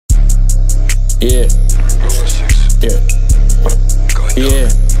Yeah. Yeah. Yeah.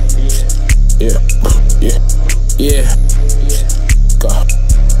 Yeah. Yeah. Yeah. Go.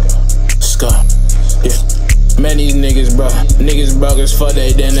 Scar. Yeah. Man, these niggas broke as fuck,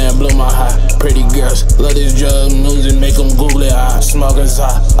 they then that blew my high. Pretty girls, love this drug music, make them Google it high. Smoking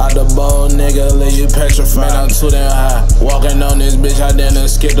high, out the bowl, nigga, leave you petrified. Man, I'm too damn high, walking on this bitch, I didn't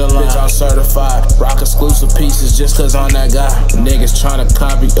skip the line. Bitch, I'm certified, rock exclusive pieces just cause I'm that guy. Niggas tryna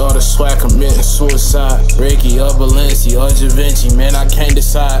copy all the swag, committing suicide. Ricky or Balenci or Da Vinci, man, I can't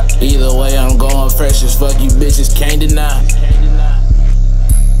decide. Either way, I'm going fresh as fuck, you bitches can't deny.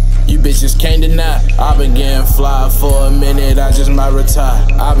 You bitches can't deny. I've been getting fly for a minute, I just might retire.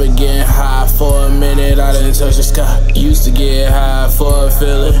 I've been getting high for a minute, I didn't touch the sky. Used to get high for a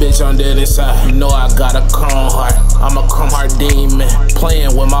feeling, bitch, I'm dead inside. You know I got a chrome heart, I'm a chrome heart demon.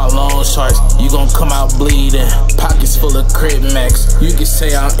 Playing with my long shorts, you gon' come out bleeding. Pockets full of CRiPMACK, you can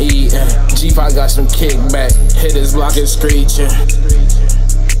say I'm eating. Jeep, I got some kickback, hitters block is screeching.